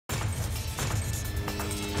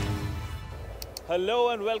Hello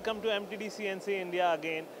and welcome to MTDCNC India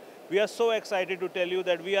again. We are so excited to tell you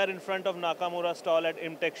that we are in front of Nakamura stall at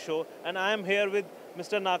IMTEX show, and I am here with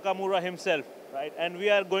Mr. Nakamura himself, right? And we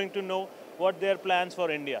are going to know what their plans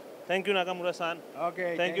for India. Thank you, Nakamura-san.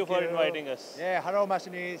 Okay, Thank you for inviting us. Yeah, hello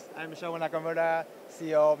machinists. I'm Shogo Nakamura,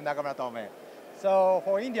 CEO of Nakamura-Tome. So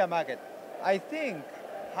for India market, I think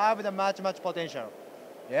have the much potential.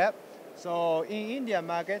 Yeah. So in India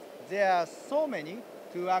market, there are so many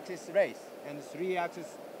two-axis race and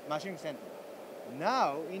three-axis machining center.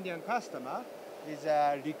 Now Indian customer is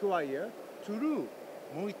require true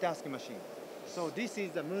multitasking machine. So this is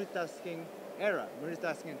the multitasking era,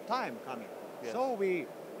 multitasking time coming. Yes. So we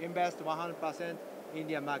invest 100%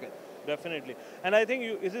 Indian market. Definitely. And I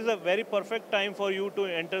think this is a very perfect time for you to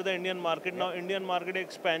enter the Indian market. Yep. Now, Indian market is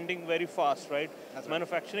expanding very fast, right? That's right.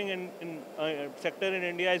 Manufacturing sector in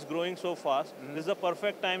India is growing so fast. Mm-hmm. This is the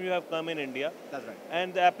perfect time you have come in India. That's right.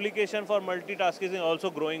 And the application for multitasking is also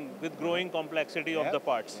growing with growing complexity of Yep. the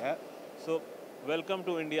parts. Yep. So, welcome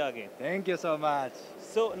to India again. Thank you so much.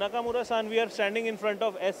 So, Nakamura-san, we are standing in front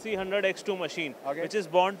of SC100X2 machine, Okay. which is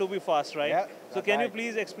born to be fast, right? Yeah, so, that's can you right.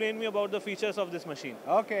 please explain me about the features of this machine?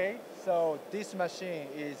 Okay, so this machine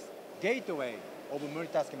is gateway of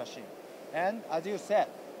multitasking machine. And as you said,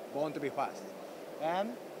 born to be fast.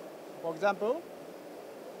 And for example,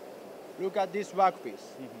 look at this workpiece.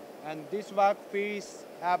 Mm-hmm. And this workpiece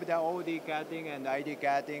have the OD cutting and ID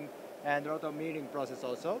cutting and a lot of milling process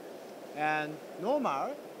also. And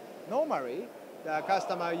normally the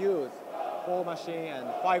customer use 4 machines and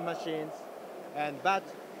 5 machines. But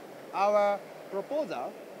our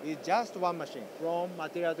proposal is just 1 machine from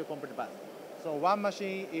material to complete part. So 1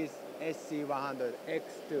 machine is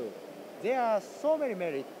SC100X2. There are so many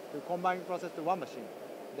merits to combine process to 1 machine.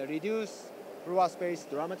 They reduce floor space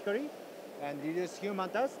dramatically and reduce human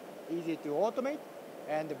tasks, easy to automate,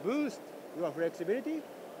 and boost your flexibility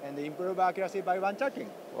and improve accuracy by 1 tracking.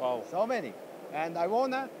 Wow. So many. And I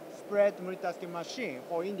wanna spread multitasking machine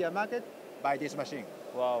for India market by this machine.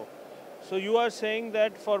 Wow. So you are saying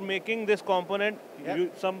that for making this component,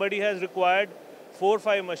 Yep. somebody has required 4 or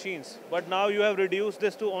 5 machines, but now you have reduced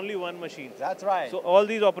this to only 1 machine. That's right. So all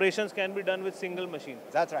these operations can be done with single machine.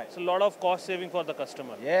 That's right. It's a lot of cost saving for the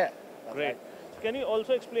customer. Yeah. That's Great. right. So can you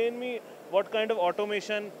also explain me what kind of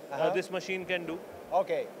automation this machine can do?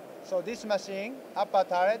 Okay. So this machine, upper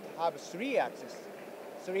turret have 3 axes.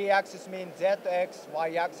 3 axes means Z, X,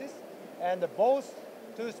 Y axis, and both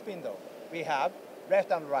 2 spindle. We have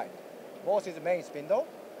left and right. Both is the main spindle,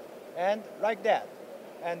 and like that.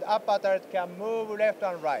 And upper turret can move left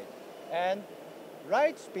and right. And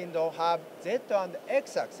right spindle have Z and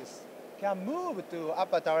X axis, can move to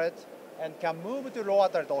upper turret and can move to lower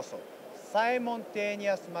turret also.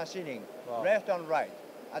 Simultaneous machining, Wow. left and right,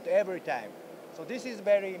 at every time. So this is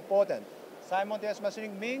very important. Simultaneous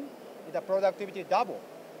machining means the productivity double.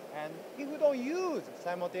 And if you don't use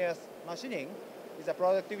simultaneous machining, it's a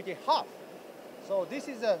productivity half. So this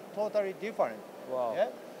is a totally different. Wow. Yeah?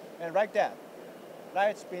 And like that.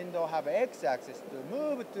 Right spindle have X-axis to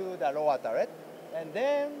move to the lower turret, and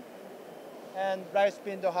right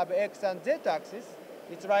spindle have X and Z-axis.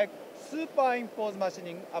 It's like superimposed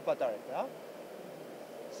machining upper turret. Huh?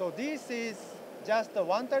 So this is just a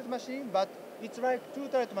 1 turret machine, but it's like 2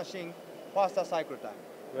 turret machine, faster cycle time.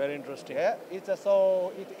 Very interesting. Yeah, it's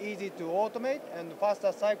easy to automate and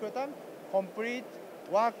faster cycle time, complete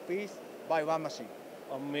workpiece by 1 machine.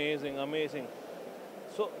 Amazing, amazing.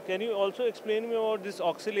 So can you also explain me about this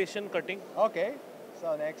oscillation cutting? Okay,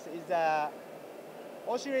 so next is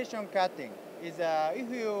oscillation cutting. Is if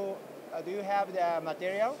you do you have the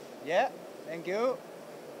material? Yeah, thank you.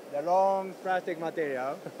 The long plastic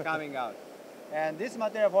material coming out, and this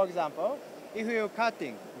material, for example, if you're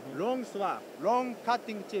cutting long swab, long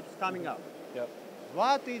cutting chips coming out. Yep.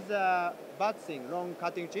 What is the bad thing? Long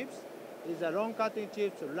cutting chips is the long cutting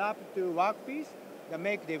chips wrapped to workpiece that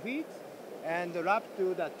make defeats and wrapped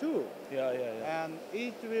to the tool. Yeah. And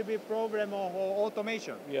it will be problem of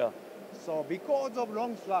automation. Yeah. So because of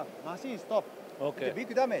long swap, machine stop. Okay. It's a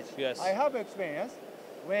big damage. Yes. I have experience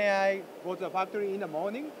when I go to the factory in the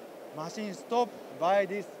morning, machine stop by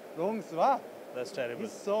this long swap. That's terrible.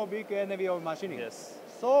 It's so big enemy of machining. Yes.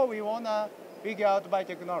 So we wanna figure out by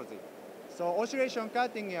technology. So oscillation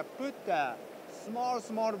cutting, put a small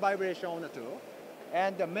vibration on the tool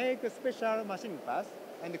and make a special machining pass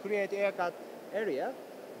and create air cut area,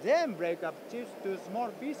 then break up chips to small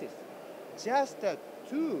pieces. Just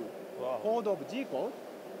 2 code of G code,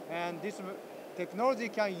 and this technology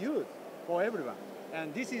can use for everyone.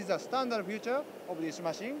 And this is the standard feature of this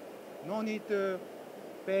machine. No need to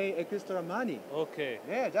pay extra money. Okay.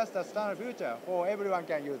 Yeah, just a standard feature for everyone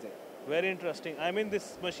can use it. Very interesting. I mean,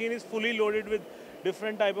 this machine is fully loaded with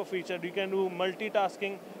different type of feature. You can do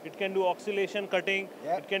multitasking, it can do oscillation cutting,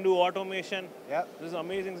 Yep. it can do automation. Yep. This is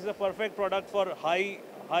amazing. This is a perfect product for high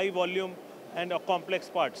volume and complex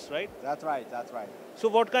parts, right? That's right, that's right. So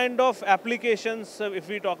what kind of applications, if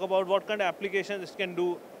we talk about what kind of applications it can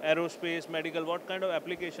do, aerospace, medical, what kind of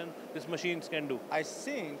application these machines can do? I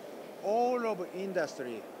think all of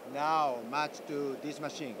industry now match to this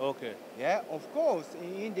machine. Okay. Yeah, of course,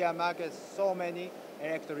 in India market, so many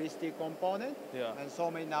electricity component Yeah. and so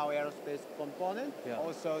many now aerospace component. Yeah.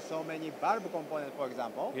 Also, so many bulb component, for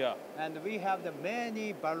example. Yeah. And we have the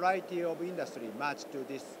many variety of industry matched to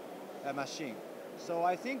this machine. So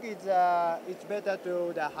I think it's better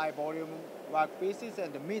to the high volume workpieces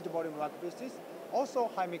and the mid volume workpieces. Also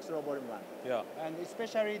high mix low volume one. Yeah. And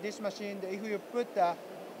especially this machine, if you put the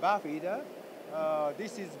bar feeder,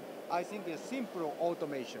 this is, I think, a simple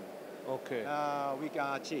automation Okay. we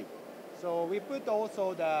can achieve. So we put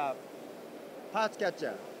also the parts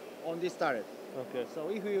catcher on this turret. Okay. So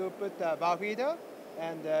if you put the bar feeder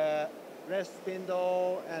and left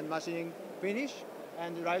spindle and machining finish,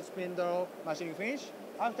 and right spindle machining finish,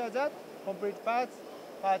 after that, complete parts,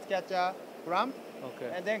 parts catcher, clamp,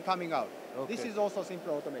 Okay. and then coming out. This Okay. is also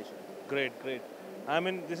simple automation. Great, great. I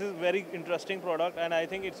mean, this is very interesting product, and I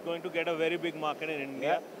think it's going to get a very big market in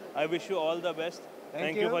India. I wish you all the best.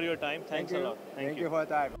 Thank you for your time. Thanks a lot. Thank you for your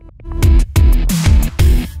time.